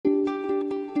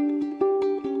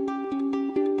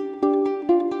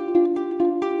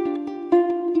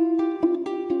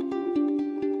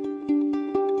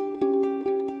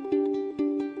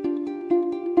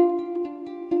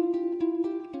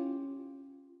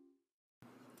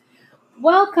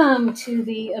Welcome to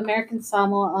the American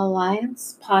Samoa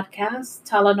Alliance podcast,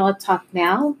 Talanoa Talk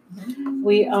Now.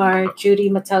 We are Judy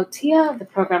Matautia, the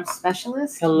program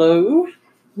specialist, Hello.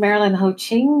 Marilyn Ho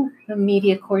Ching, the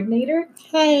media coordinator,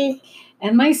 Hey.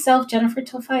 and myself, Jennifer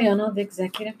Tofayono, the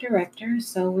executive director.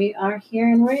 So we are here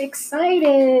and we're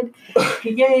excited.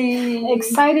 Yay.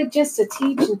 Excited just to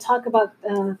teach and talk about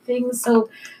things. So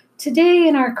today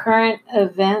in our current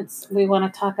events, we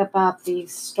want to talk about the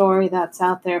story that's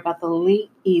out there about the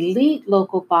elite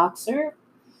local boxer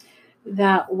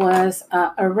that was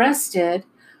arrested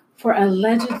for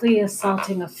allegedly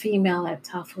assaulting a female at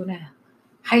Tafuna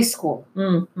High School.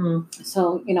 Mm-hmm.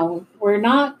 So, we're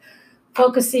not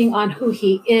focusing on who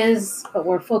he is, but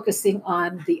we're focusing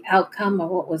on the outcome of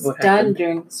what was done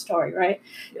during the story, right?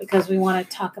 Yep. Because we want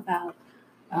to talk about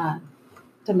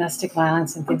domestic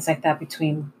violence and things like that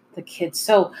between the kids.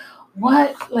 So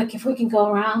if we can go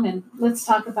around and let's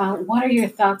talk about what are your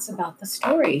thoughts about the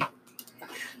story?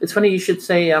 It's funny you should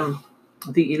say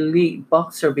the elite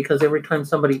boxer, because every time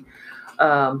somebody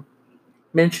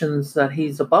mentions that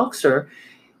he's a boxer,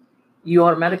 you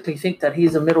automatically think that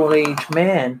he's a middle-aged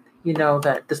man,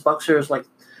 that this boxer is like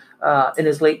in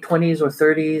his late 20s or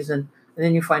 30s, and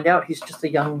then you find out he's just a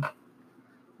young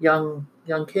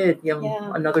kid,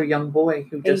 another young boy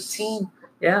who just 18.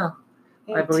 Yeah.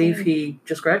 18. I believe he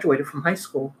just graduated from high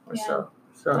school or so.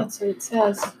 So that's what it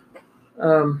says.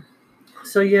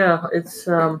 It's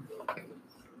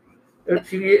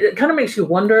it kind of makes you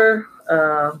wonder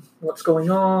what's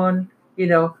going on,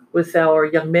 with our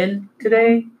young men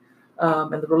today,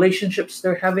 and the relationships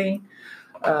they're having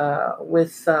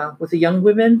with the young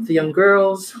women, the young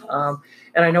girls.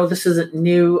 And I know this isn't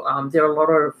new. There are a lot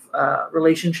of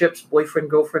relationships,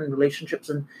 boyfriend-girlfriend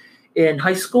relationships in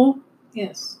high school.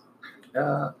 Yes.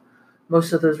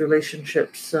 Most of those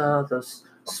relationships, those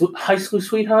high school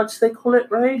sweethearts, they call it,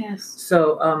 right? Yes.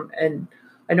 So, and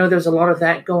I know there's a lot of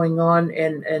that going on,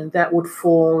 and that would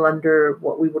fall under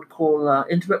what we would call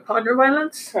intimate partner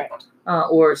violence. Correct.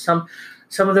 Or some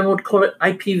of them would call it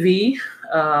IPV.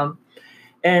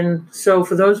 And so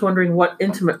for those wondering what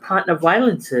intimate partner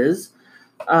violence is,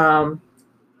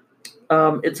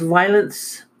 it's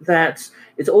violence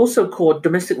it's also called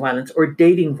domestic violence or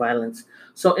dating violence.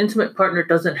 So intimate partner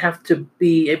doesn't have to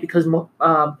be, because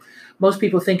most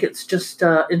people think it's just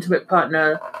intimate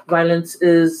partner violence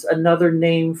is another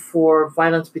name for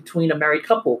violence between a married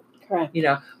couple. Correct.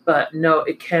 But no,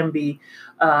 it can be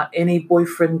any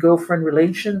boyfriend-girlfriend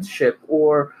relationship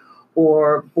or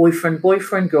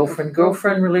boyfriend-boyfriend,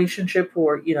 girlfriend-girlfriend relationship,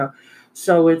 or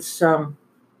so it's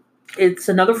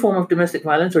another form of domestic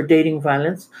violence or dating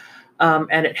violence,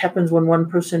 and it happens when one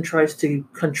person tries to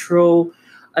control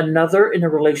another in a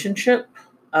relationship,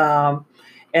 and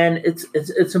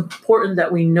it's important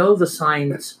that we know the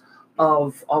signs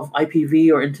of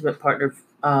IPV or intimate partner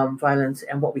violence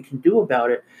and what we can do about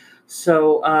it.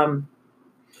 So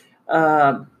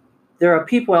there are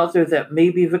people out there that may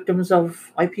be victims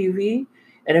of IPV,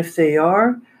 and if they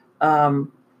are,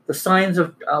 the signs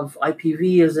of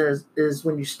IPV is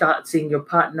when you start seeing your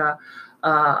partner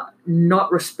not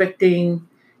respecting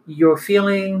your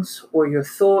feelings or your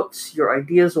thoughts, your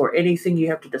ideas, or anything you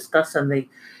have to discuss, and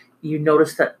you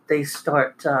notice that they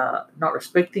start not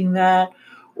respecting that,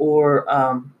 or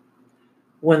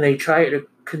when they try to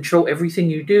control everything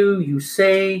you do, you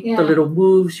say, the little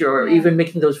moves, you're even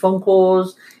making those phone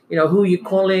calls, who you're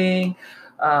calling,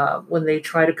 when they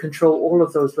try to control all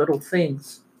of those little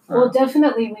things. Well,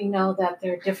 definitely we know that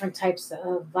there are different types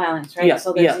of violence, right? Yeah,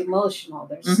 so there's emotional,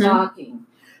 there's stalking,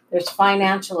 there's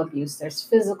financial abuse, there's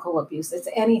physical abuse. It's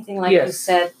anything, like you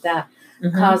said, that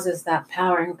causes that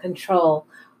power and control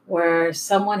where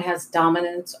someone has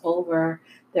dominance over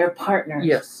their partner.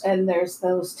 Yes. And there's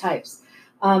those types.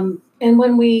 And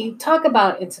when we talk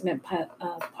about intimate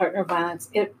partner violence,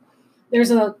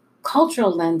 there's a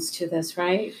cultural lens to this,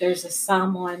 right? There's a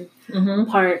Samoan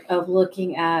part of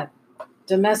looking at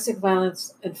domestic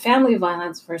violence and family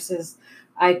violence versus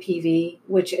IPV,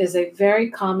 which is a very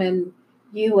common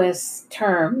U.S.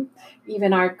 term.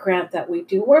 Even our grant that we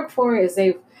do work for is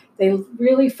they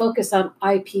really focus on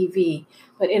IPV.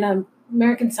 But in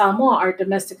American Samoa, our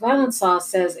domestic violence law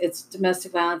says it's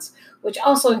domestic violence, which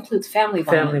also includes family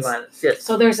violence. Family violence, yes.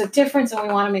 So there's a difference, and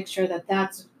we want to make sure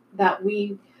that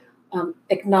we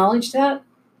acknowledge that.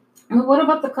 And what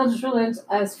about the cultural lens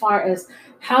as far as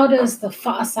how does the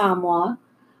Samoa,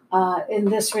 in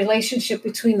this relationship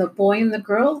between the boy and the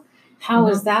girl, how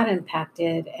is that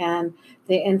impacted, and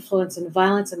the influence and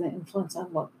violence and the influence on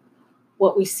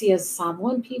what we see as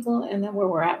Samoan people, and then where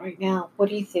we're at right now? What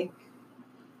do you think?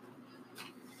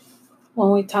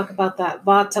 When we talk about that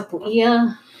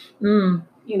Vatapuia,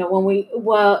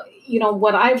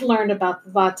 what I've learned about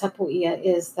the Vatapuia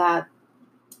is that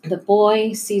the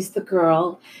boy sees the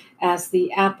girl as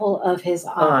the apple of his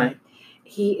eye.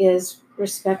 He is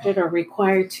respected or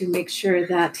required to make sure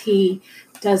that he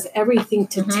does everything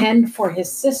to tend for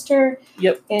his sister,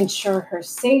 ensure her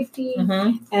safety,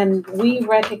 and we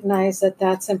recognize that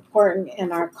that's important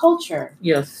in our culture.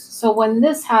 Yes. So when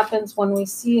this happens, when we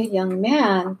see a young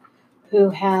man who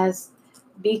has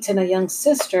beaten a young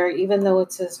sister, even though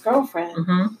it's his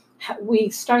girlfriend, we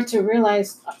start to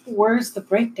realize where's the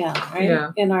breakdown, right,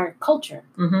 in our culture.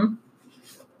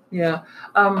 Yeah.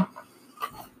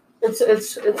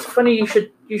 It's funny you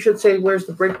should say where's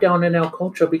the breakdown in our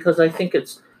culture, because I think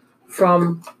it's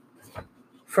from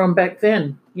back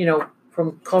then,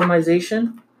 from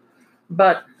colonization.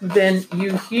 But then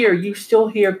you still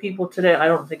hear people today. I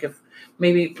don't think if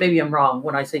maybe I'm wrong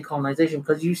when I say colonization,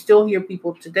 because you still hear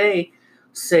people today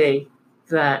say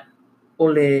that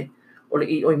ole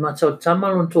oi matau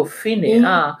tamalon to fine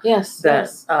that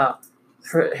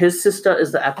his sister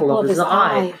is the apple of his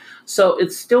eye. So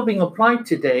it's still being applied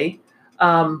today,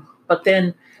 but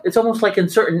then it's almost like in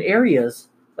certain areas,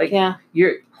 like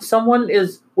we're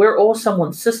all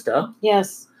someone's sister.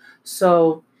 Yes.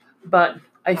 So, but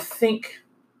I think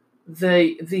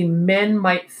the men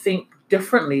might think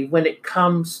differently when it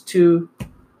comes to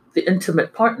the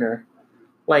intimate partner.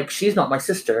 Like, she's not my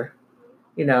sister,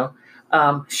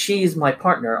 she's my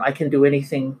partner. I can do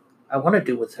anything I want to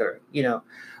do with her.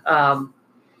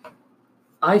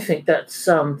 I think that's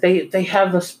they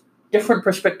have a different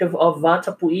perspective of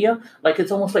Vatapuia. Like,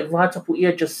 it's almost like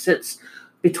Vatapuia just sits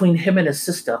between him and his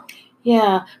sister.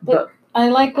 Yeah, but I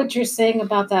like what you're saying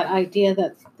about that idea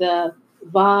that the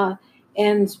Va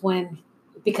ends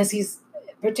because he's,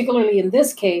 particularly in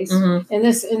this case, in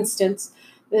this instance,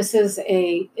 this is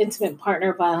a intimate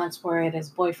partner violence where it is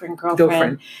boyfriend,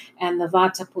 girlfriend. And the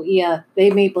Vatapuia, they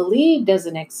may believe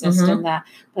doesn't exist in that,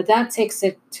 but that takes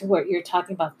it to what you're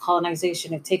talking about,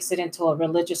 colonization. It takes it into a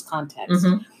religious context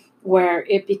where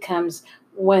it becomes,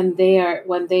 when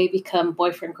they become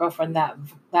boyfriend, girlfriend, that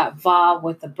Va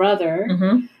with the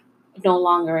brother no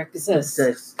longer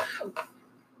exists.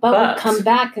 But we come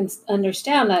back and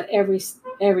understand that every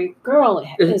girl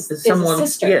is someone's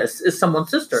sister. Yes, is someone's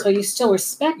sister. So you still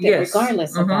respect it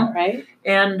regardless of that, right?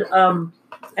 And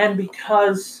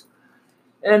because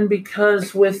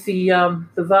with the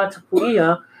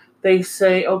Vatapuia, they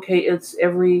say, okay, it's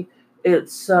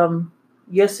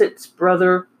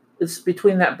brother. It's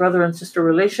between that brother and sister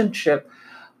relationship,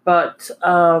 but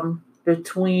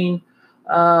between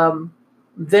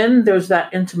then there's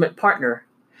that intimate partner.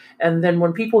 And then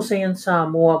when people say in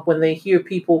Samoa, when they hear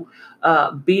people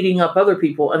beating up other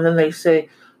people, and then they say,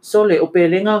 "Sole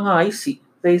opelinga nga isi,"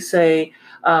 they say,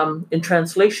 in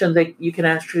translation, you can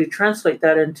actually translate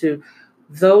that into,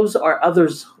 those are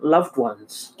others' loved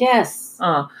ones. Yes.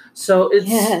 So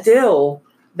it's still,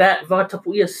 that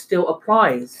Vatapuia still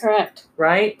applies. Correct.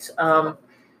 Right? And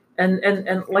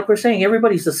like we're saying,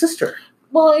 everybody's a sister.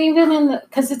 Well, even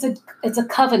because it's a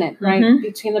covenant, right,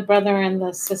 between the brother and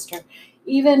the sister.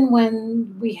 Even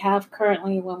when we have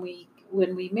currently, when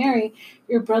we marry,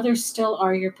 your brothers still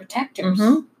are your protectors.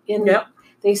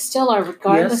 They still are,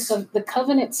 regardless of the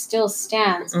covenant still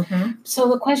stands. So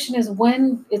the question is,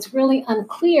 when it's really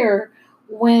unclear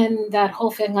when that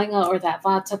whole whengainga or that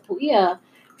Vatapuia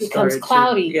becomes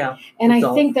cloudy. And I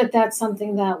think that's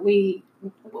something that we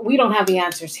don't have the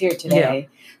answers here today.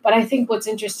 But I think what's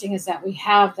interesting is that we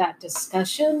have that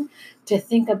discussion to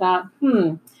think about,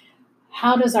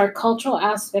 how does our cultural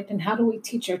aspect, and how do we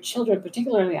teach our children,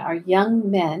 particularly our young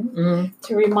men,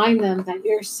 to remind them that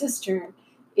your sister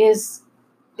is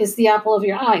the apple of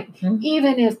your eye,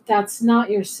 even if that's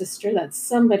not your sister, that's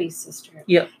somebody's sister.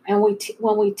 And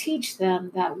when we teach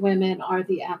them that women are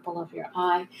the apple of your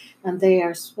eye, and they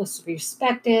are supposed to be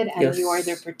respected, and you are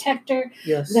their protector,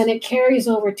 then it carries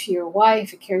over to your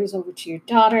wife, it carries over to your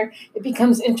daughter. It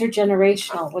becomes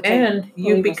intergenerational.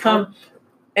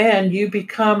 And you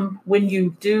become, when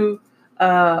you do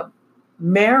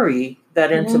marry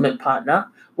that intimate partner,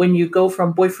 when you go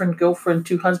from boyfriend, girlfriend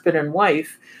to husband and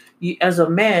wife, as a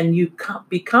man, you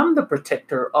become the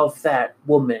protector of that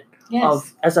woman.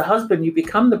 As a husband, you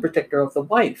become the protector of the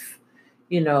wife.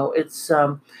 It's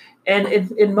and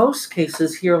in most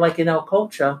cases here, like in our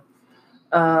culture,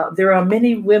 there are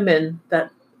many women that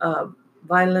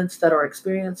violence, that are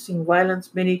experiencing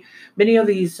violence. Many of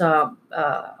these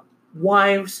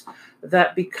wives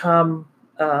that become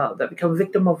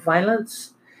victim of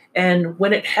violence, and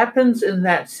when it happens in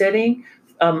that setting,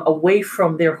 away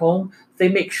from their home, they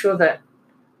make sure that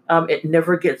it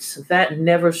never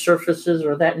surfaces,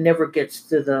 or that never gets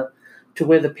to to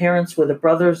where the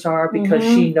brothers are, because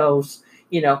she knows,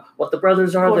 what the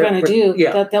brothers are. We're going to do.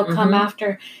 Yeah. That they'll come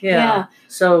after. Yeah.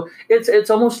 So it's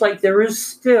almost like there is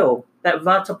still that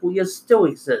vatapuia still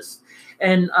exists,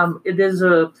 and it is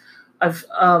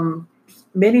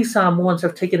many Samoans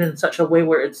have taken it in such a way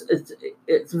where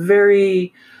it's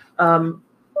very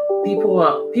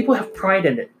people have pride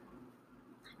in it.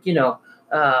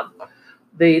 Um,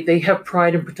 they have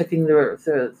pride in protecting their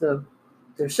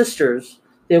sisters,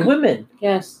 their women.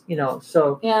 Yes.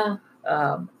 So yeah,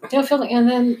 definitely. And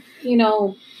then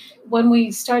when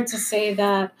we start to say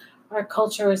that our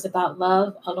culture is about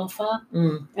love, alofa,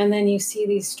 and then you see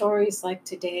these stories like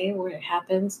today where it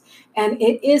happens, and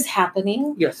it is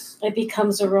happening. Yes, it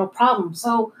becomes a real problem.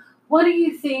 So, what do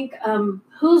you think?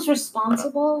 Who's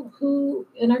responsible? Who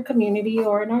in our community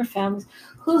or in our families?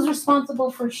 Who's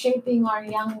responsible for shaping our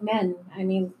young men? I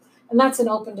mean, and that's an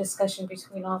open discussion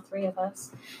between all three of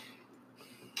us.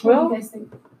 What do you guys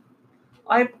think?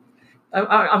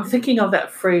 I'm thinking of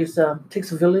that phrase,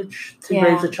 takes a village to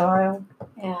raise a child.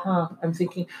 Yeah. I'm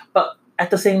thinking, but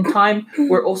at the same time,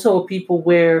 we're also a people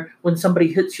where when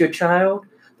somebody hits your child,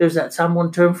 there's that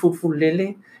someone term, fufu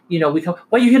lele. We come,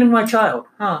 why are you hitting my child?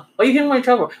 Why are you hitting my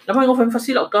child?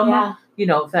 Yeah.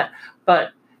 That.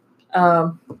 But,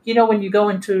 when you go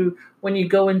into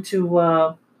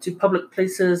to public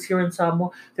places here in Samoa,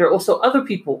 there are also other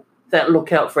people that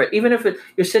look out for it. Even if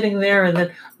you're sitting there and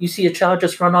then you see a child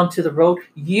just run onto the road,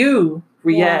 you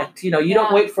react. You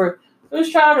don't wait for whose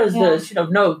child is this.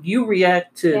 No, you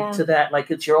react to that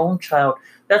like it's your own child.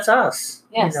 That's us.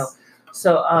 Yes.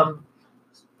 So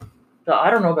so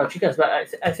I don't know about you guys, but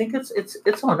I think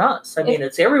it's on us. I mean,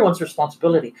 it's everyone's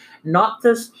responsibility. Not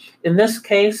this in this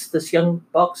case, this young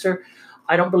boxer.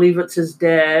 I don't believe it's his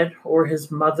dad or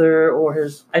his mother or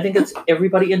his. I think it's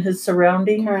everybody in his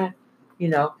surrounding. Correct.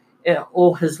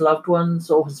 All his loved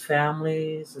ones, all his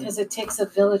families. Because it takes a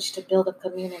village to build a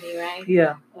community, right?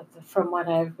 Yeah. From what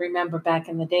I remember back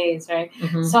in the days, right?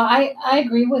 Mm-hmm. So I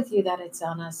agree with you that it's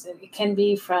on us. It can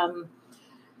be from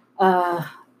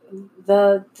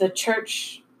the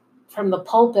church, from the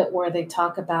pulpit where they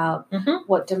talk about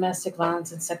what domestic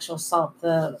violence and sexual assault,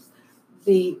 the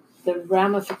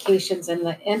ramifications and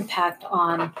the impact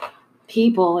on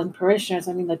people and parishioners.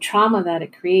 I mean, the trauma that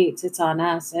it creates, it's on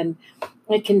us. And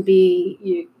it can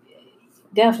be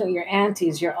definitely your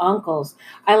aunties, your uncles.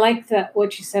 I like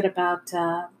what you said about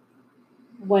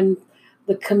when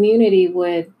the community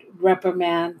would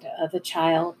reprimand the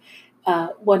child.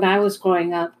 When I was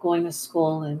growing up, going to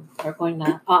school or going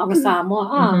to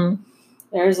Samoa,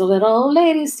 there's a little old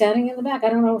lady standing in the back. I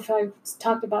don't know if I've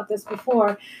talked about this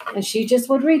before, and she just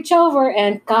would reach over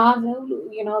and God,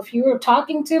 if you were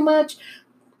talking too much,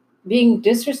 being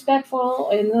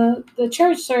disrespectful in the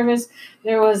church service,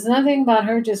 there was nothing but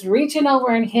her just reaching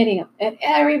over and hitting him. And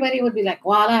everybody would be like,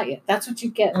 voila, that's what you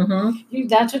get.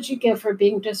 That's what you get for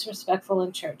being disrespectful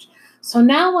in church. So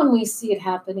now when we see it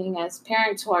happening as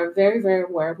parents who are very, very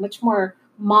aware, much more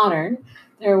modern,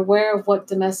 they're aware of what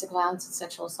domestic violence and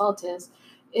sexual assault is,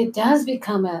 it does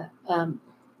become a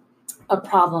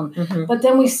problem. But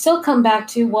then we still come back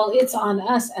to, well, it's on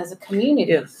us as a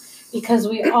community. Yes. Because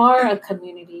we are a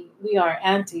community. We are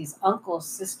aunties, uncles,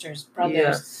 sisters,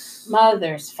 brothers,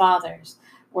 mothers, fathers.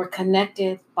 We're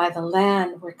connected by the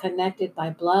land. We're connected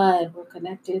by blood. We're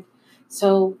connected.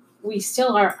 So we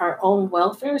still are our own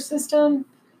welfare system,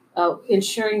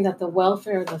 ensuring that the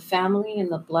welfare of the family and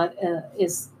the blood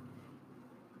is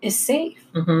safe.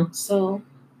 So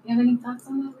you have any thoughts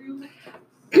on that,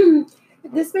 Rhea?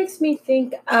 This makes me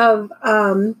think of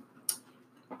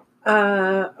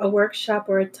a workshop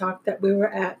or a talk that we were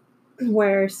at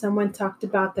where someone talked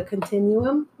about the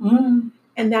continuum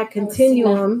and that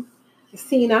continuum,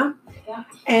 Sina. Yeah.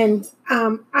 And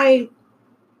I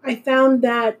found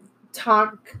that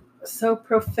talk so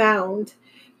profound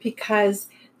because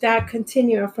that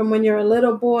continuum from when you're a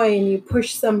little boy and you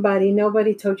push somebody,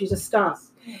 nobody told you to stop.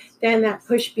 Then that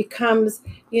push becomes,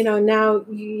 now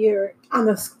you're on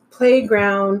the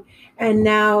playground and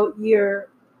now you're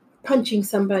punching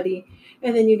somebody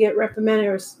and then you get reprimanded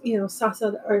or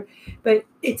salsa but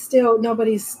it's still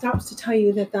nobody stops to tell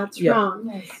you that that's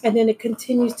wrong. And then it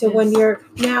continues to when you're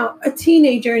now a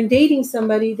teenager and dating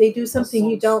somebody, they do something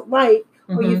you don't like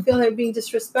or you feel they're being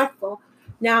disrespectful.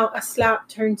 Now a slap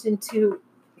turns into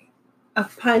a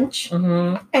punch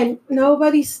and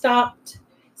nobody stopped.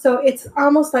 So it's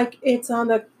almost like it's on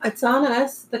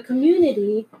us, the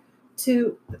community,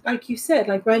 to, like you said,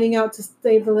 like running out to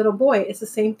save the little boy. It's the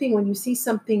same thing. When you see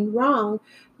something wrong,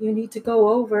 you need to go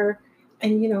over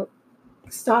and,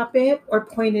 stop it or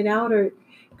point it out or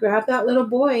grab that little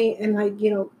boy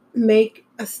and make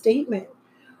a statement.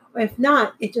 If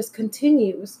not, it just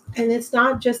continues. And it's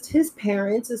not just his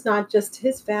parents, it's not just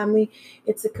his family,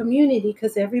 it's a community,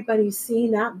 because everybody's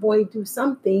seen that boy do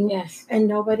something, Yes. and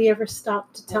nobody ever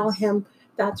stopped to tell Yes. him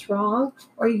that's wrong,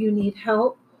 or you need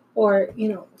help, or,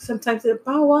 sometimes it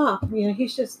bow up,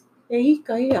 he's just,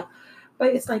 yeah.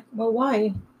 But it's like, well,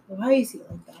 why? Why is he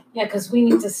like that? Yeah, because we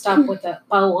need to stop with the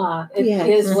bawa. It Yeah.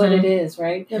 is what it is,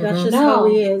 right? Yeah, that's Mhm. just No. how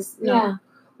he is. No. Yeah.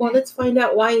 Well, let's find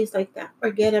out why he's like that,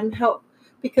 or get him help,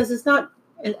 because it's not.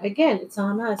 And again, it's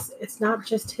on us. It's not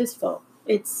just his fault.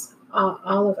 It's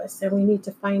all of us, and we need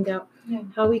to find out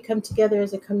how we come together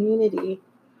as a community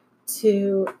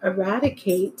to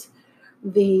eradicate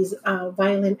these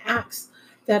violent acts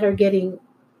that are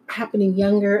happening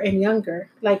younger and younger.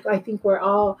 Like, I think we're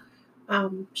all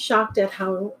shocked at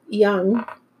how young.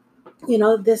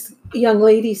 This young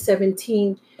lady's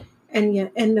 17,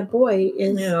 and the boy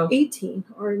is 18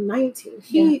 or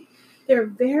 19. They're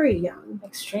very young,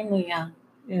 extremely young.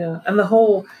 Yeah, and the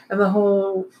whole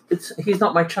he's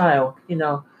not my child.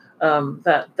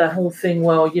 That whole thing.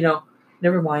 Well,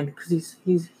 never mind, because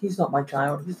he's not my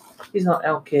child. He's not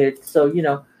our kid. So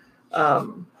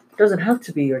it doesn't have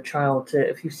to be your child to,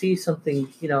 if you see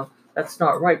something that's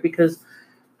not right, because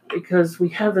we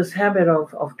have this habit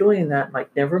of doing that.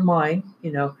 Like, never mind.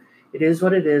 It is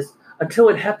what it is, until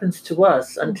it happens to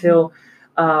us. Until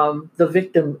the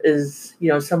victim is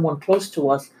someone close to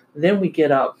us. Then we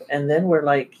get up, and then we're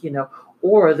like,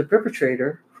 or the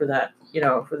perpetrator, for that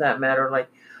matter, like,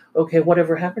 okay,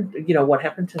 whatever happened, what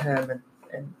happened to him,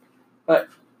 but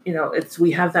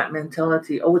we have that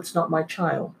mentality. Oh, it's not my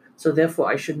child, so therefore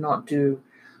I should not do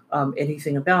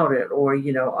anything about it, or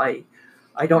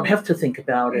I don't have to think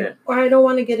about it, or I don't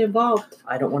want to get involved.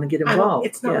 I don't want to get involved.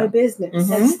 It's not my business.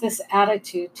 Mm-hmm. It's this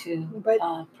attitude to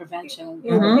prevention.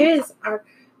 It is our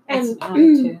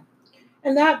attitude.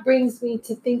 And that brings me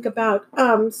to think about,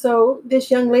 so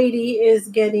this young lady is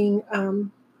getting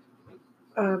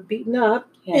beaten up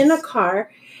in a car.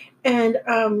 And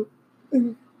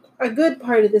a good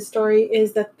part of the story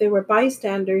is that there were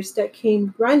bystanders that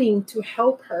came running to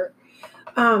help her.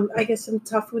 I guess some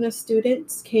Tafuna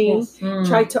students came,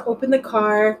 tried to open the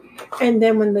car, and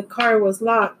then when the car was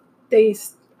locked, they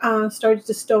started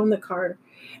to stone the car.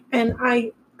 And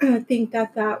I think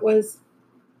that was,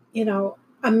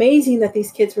 amazing that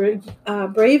these kids were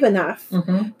brave enough.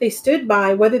 Mm-hmm. They stood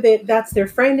by, whether that's their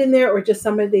friend in there or just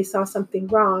somebody they saw something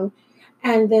wrong.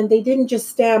 And then they didn't just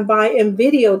stand by and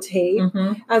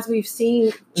videotape, as we've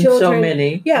seen children. So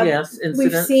many, yes, incidents.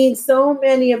 We've seen so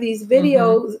many of these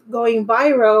videos going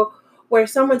viral where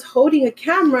someone's holding a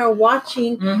camera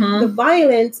watching the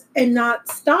violence and not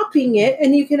stopping it.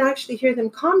 And you can actually hear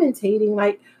them commentating,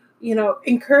 like,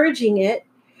 encouraging it,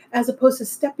 as opposed to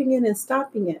stepping in and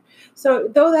stopping it. So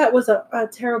though that was a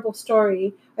terrible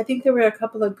story, I think there were a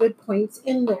couple of good points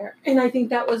in there. And I think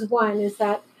that was one, is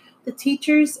that the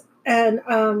teachers and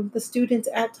the students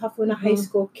at Tafuna High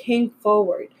School came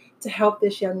forward to help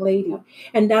this young lady.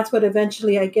 And that's what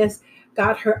eventually, I guess,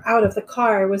 got her out of the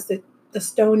car, was the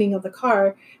stoning of the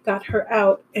car got her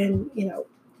out. And,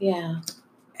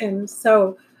 and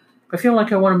so I feel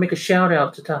like I want to make a shout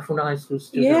out to Tafuna High School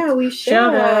students. Yeah, we should.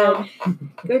 Shout out.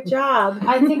 Good job.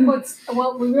 I think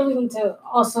what we really need to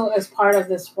also, as part of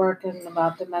this work and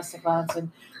about domestic violence,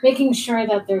 and making sure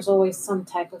that there's always some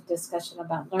type of discussion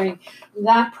about learning,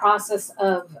 that process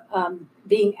of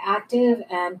being active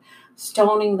and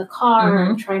stoning the car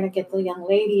and trying to get the young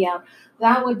lady out,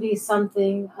 that would be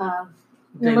something.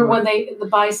 Remember when the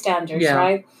bystanders,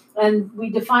 right? And we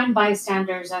define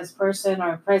bystanders as person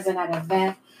or present at an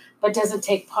event, but doesn't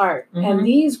take part. And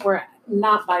these were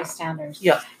not bystanders.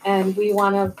 Yeah. And we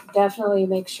want to definitely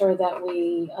make sure that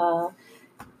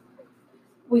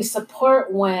we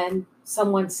support when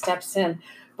someone steps in,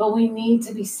 but we need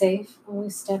to be safe when we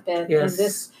step in.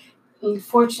 Yes. And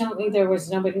fortunately, there was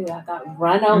nobody that got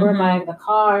run over by the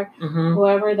car,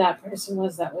 whoever that person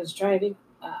was that was driving.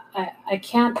 I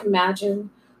can't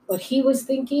imagine what he was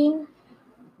thinking,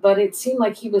 but it seemed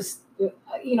like he was,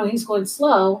 he's going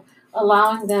slow,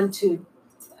 allowing them to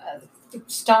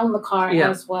stone the car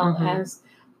as well as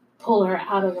pull her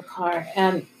out of the car.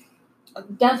 And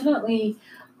definitely,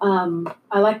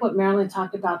 I like what Marilyn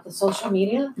talked about, the social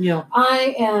media. Yeah.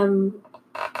 I am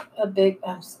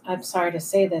I'm sorry to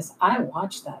say this, I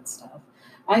watch that stuff.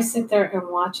 I sit there and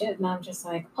watch it, and I'm just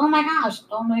like, oh my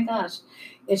gosh.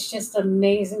 It's just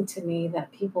amazing to me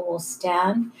that people will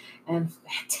stand and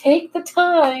take the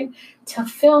time to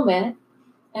film it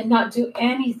and not do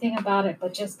anything about it,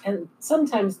 but and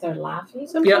sometimes they're laughing.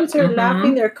 Sometimes they're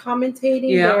laughing, they're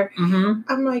commentating,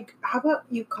 I'm like, how about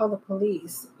you call the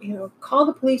police? Call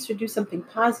the police or do something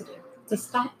positive. to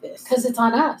stop this. Because it's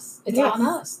on us. It's Yes. on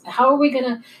us. How are we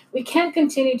we can't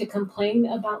continue to complain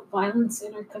about violence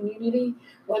in our community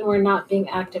when we're not being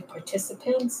active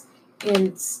participants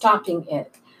in stopping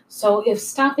it. So if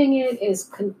stopping it is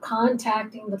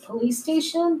contacting the police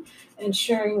station,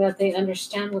 ensuring that they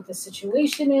understand what the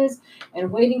situation is,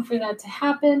 and waiting for that to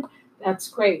happen, that's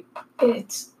great.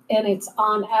 It's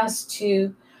on us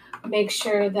to make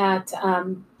sure that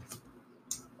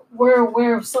we're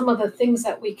aware of some of the things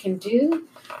that we can do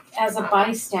as a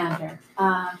bystander,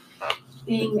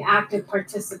 being active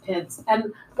participants.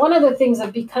 And one of the things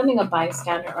of becoming a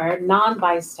bystander or a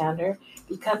non-bystander,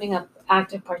 becoming an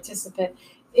active participant,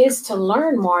 is to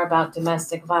learn more about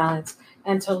domestic violence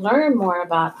and to learn more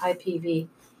about IPV.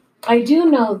 I do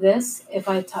know this if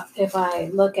I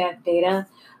look at data.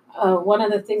 One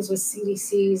of the things with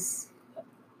CDC's,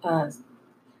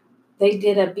 they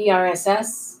did a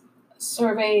BRSS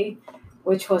survey,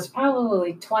 which was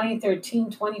probably 2013,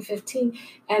 2015,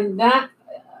 and that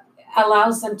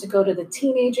allows them to go to the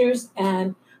teenagers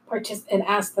and and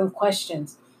ask them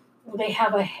questions. They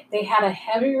had a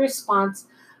heavy response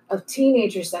of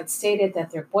teenagers that stated that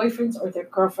their boyfriends or their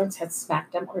girlfriends had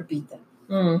smacked them or beat them.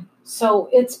 Mm. So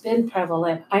it's been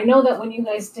prevalent. I know that when you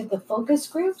guys did the focus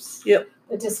groups, Yep.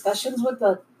 the discussions with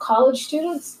the college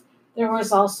students, there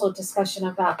was also discussion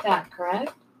about that,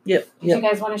 correct? Yep. Did you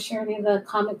guys want to share any of the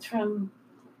comments from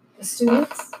the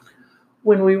students?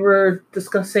 When we were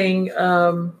discussing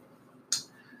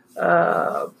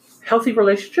healthy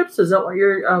relationships, is that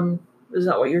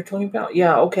what you're talking about?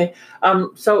 Yeah. Okay.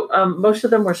 So most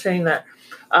of them were saying that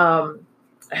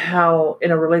how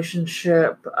in a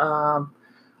relationship, a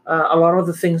lot of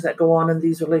the things that go on in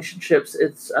these relationships,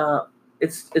 it's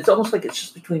almost like it's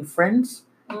just between friends.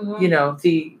 Mm-hmm. You know,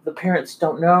 the parents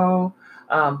don't know.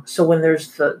 So when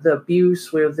there's the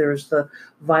abuse, where there's the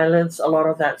violence, a lot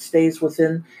of that stays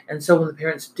within. And so when the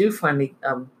parents do finally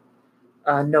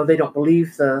know, they don't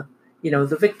believe the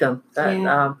victim.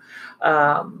 That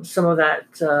some of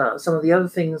the other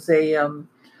things they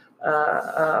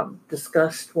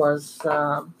discussed was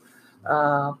the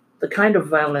kind of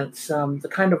violence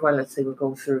they would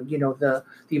go through. You know, the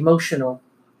emotional,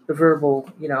 the verbal.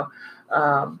 You know.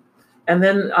 And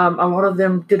then a lot of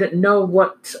them didn't know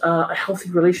what a healthy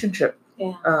relationship,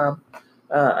 what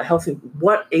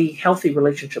a healthy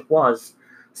relationship was.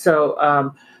 So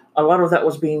a lot of that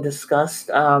was being discussed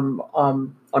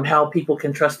on how people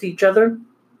can trust each other,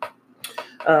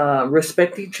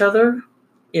 respect each other.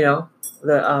 You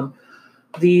know,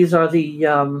 these are the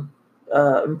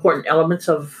important elements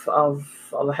of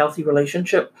a healthy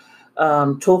relationship.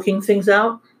 Talking things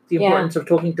out, the importance of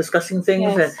discussing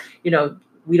things, and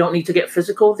we don't need to get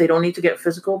physical. They don't need to get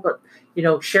physical, but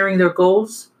sharing their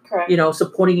goals. Correct.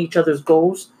 Supporting each other's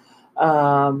goals,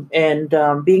 and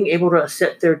being able to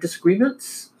accept their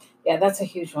disagreements. Yeah, that's a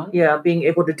huge one. Yeah, being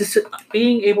able to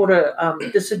disagree,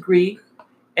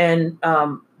 and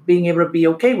being able to be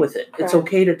okay with it. Correct. It's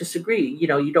okay to disagree. You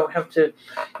don't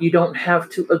have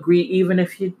to agree, even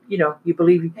if you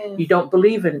believe you don't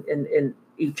believe in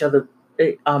each other,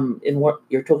 in what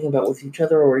you're talking about with each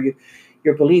other, or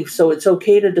your beliefs. So it's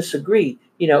okay to disagree,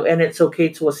 and it's okay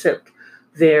to accept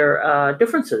their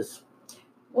differences.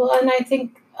 Well, and I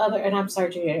think and I'm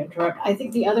sorry to interrupt, I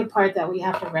think the other part that we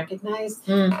have to recognize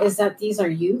is that these are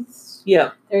youths.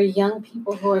 Yeah. They're young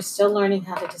people who are still learning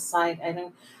how to decide.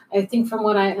 I think from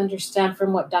what I understand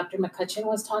from what Dr. McCutcheon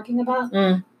was talking about,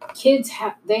 kids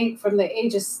from the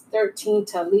ages 13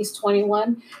 to at least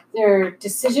 21, their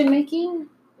decision making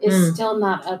is still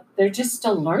not up. They're just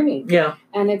still learning. Yeah.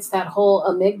 And it's that whole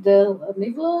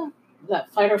amygdala,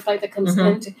 that fight or flight that comes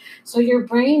into. So your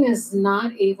brain is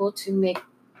not able to make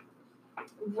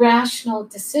rational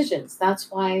decisions.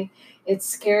 That's why it's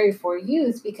scary for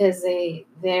youth, because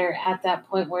they're at that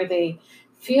point where they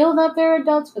feel that they're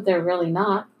adults, but they're really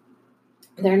not.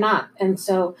 They're not. And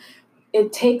so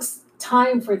it takes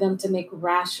time for them to make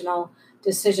rational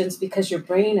decisions because your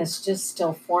brain is just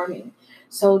still forming.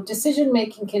 So decision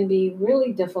making can be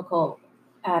really difficult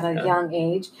at a young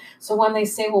age. So when they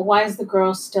say, well, why is the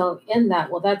girl still in that?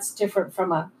 Well, that's different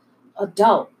from an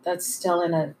adult that's still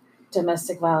in a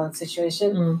domestic violence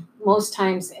situation. Most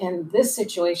times in this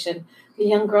situation, the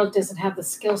young girl doesn't have the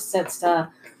skill sets to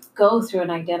go through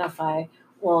and identify,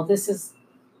 well, this is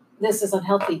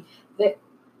unhealthy.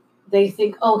 They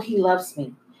think, oh, he loves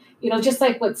me. Just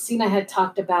like what Sina had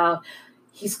talked about,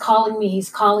 he's calling me, he's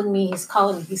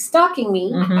stalking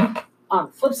me. On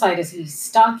the flip side is he's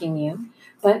stalking you,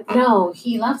 but no,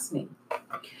 he loves me.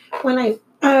 When I've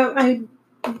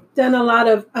done a lot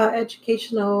of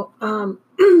educational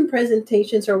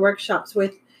presentations or workshops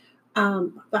with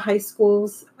the high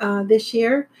schools this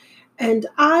year, And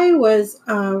I was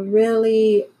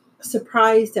really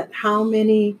surprised at how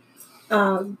many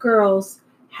girls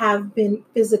have been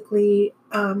physically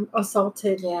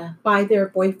assaulted Yeah. by their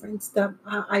boyfriends, the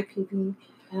IPV.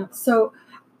 Yeah. So,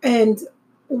 and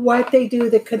what they do,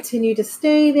 they continue to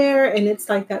stay there, and it's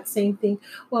like that same thing.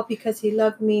 Well, because he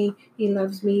loved me, he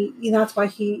loves me. That's why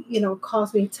he,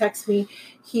 calls me, texts me.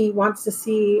 He wants to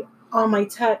see all my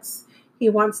texts. He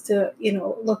wants to,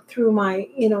 look through my,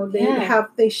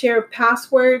 they share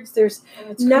passwords. There's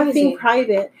nothing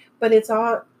private, but it's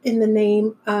all in the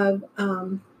name of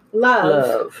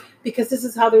love, because this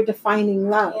is how they're defining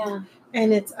love. Yeah.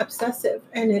 And it's obsessive,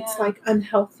 and it's like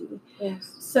unhealthy.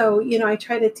 Yes. So, I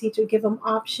try to teach or give them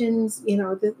options,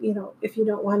 if you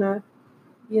don't want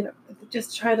to,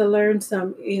 just try to learn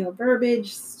some,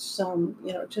 verbiage, some,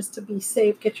 just to be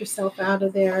safe, get yourself out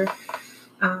of there.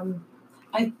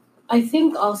 I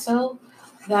think also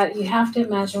that you have to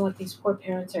imagine what these poor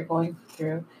parents are going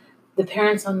through. The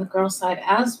parents on the girl's side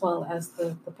as well as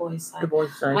the boy's side. The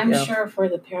boy's side, I'm sure for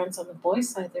the parents on the boy's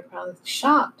side, they're probably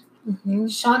shocked. Mm-hmm.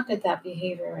 Shocked at that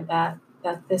behavior, that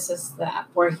this is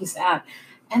where he's at.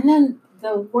 And then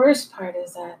the worst part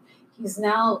is that he's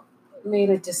now made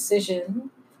a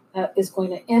decision that is going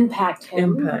to impact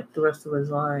him. Impact the rest of his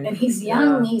life. And he's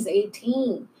young, he's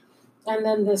 18. And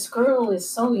then this girl is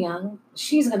so young,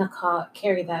 she's going to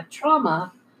carry that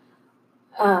trauma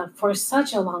for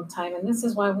such a long time. And this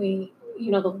is why we,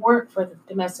 the work for the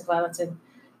domestic violence and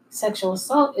sexual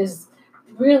assault is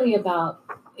really about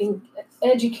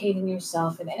educating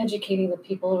yourself and educating the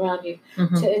people around you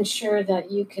to ensure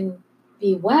that you can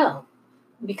be well.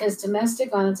 Because domestic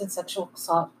violence and sexual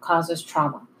assault causes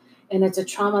trauma. And it's a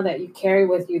trauma that you carry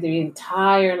with you the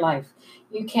entire life.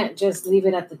 You can't just leave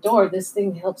it at the door. This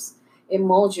thing helps, it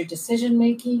molds your decision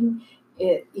making.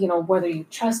 It, whether you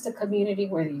trust the community,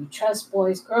 whether you trust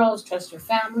boys, girls, trust your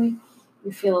family,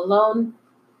 you feel alone.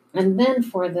 And then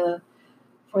for the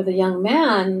young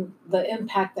man, the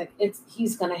impact that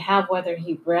he's going to have, whether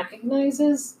he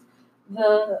recognizes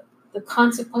the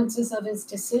consequences of his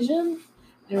decision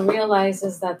and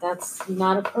realizes that that's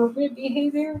not appropriate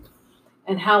behavior,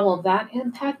 and how will that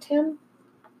impact him?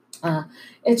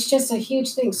 It's just a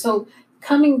huge thing. So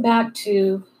coming back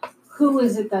to who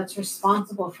is it that's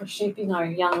responsible for shaping our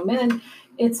young men,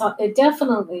 it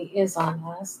definitely is on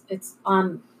us.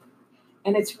 And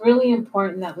it's really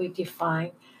important that we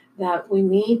define that we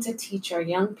need to teach our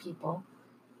young people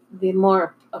the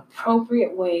more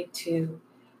appropriate way to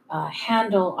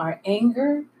handle our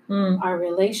anger, our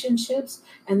relationships,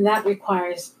 and that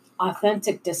requires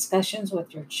authentic discussions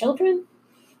with your children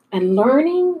and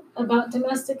learning about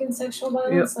domestic and sexual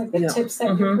violence, like the tips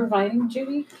that you're providing,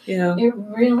 Judy. It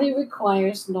really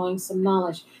requires knowing some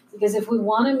knowledge, because if we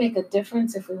want to make a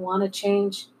difference, if we want to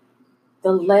change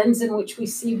the lens in which we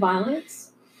see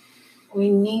violence, we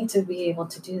need to be able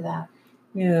to do that.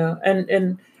 Yeah,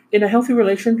 and in a healthy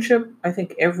relationship, I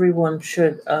think everyone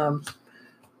should,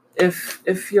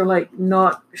 if you're like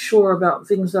not sure about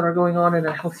things that are going on in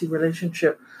a healthy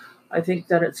relationship, I think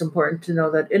that it's important to know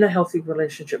that in a healthy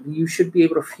relationship, you should be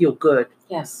able to feel good.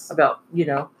 Yes. About,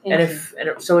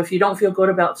 so if you don't feel good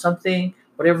about something,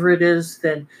 whatever it is,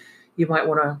 then you might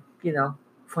want to,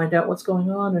 find out what's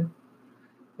going on and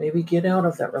maybe get out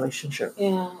of that relationship.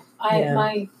 Yeah.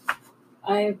 I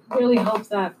really hope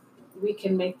that we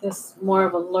can make this more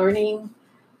of a learning,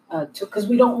 because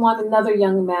we don't want another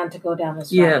young man to go down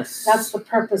this route. Yes. That's the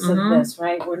purpose of this,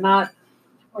 right? We're not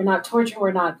torturing,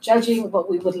 we're not judging. What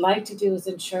we would like to do is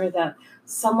ensure that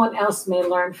someone else may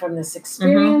learn from this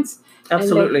experience.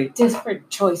 Absolutely. And make different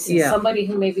choices. Yeah. Somebody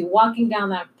who may be walking down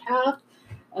that path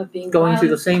of being going violent, through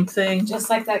the same thing. Just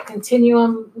like that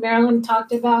continuum Marilyn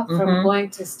talked about, from going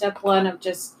to step one of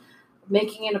just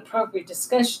making an appropriate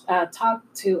discussion, talk,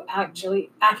 to actually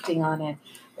acting on it.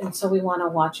 And so we want to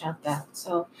watch out that.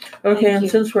 So okay, and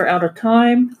since we're out of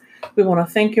time, we want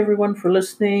to thank everyone for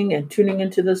listening and tuning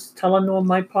into this Talanoa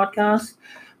My podcast.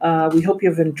 We hope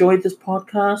you've enjoyed this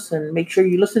podcast, and make sure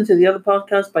you listen to the other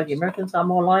podcasts by the American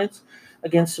Samoa Alliance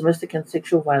Against Domestic and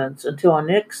Sexual Violence. Until our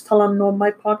next Talanoa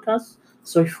My podcast,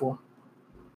 soifua.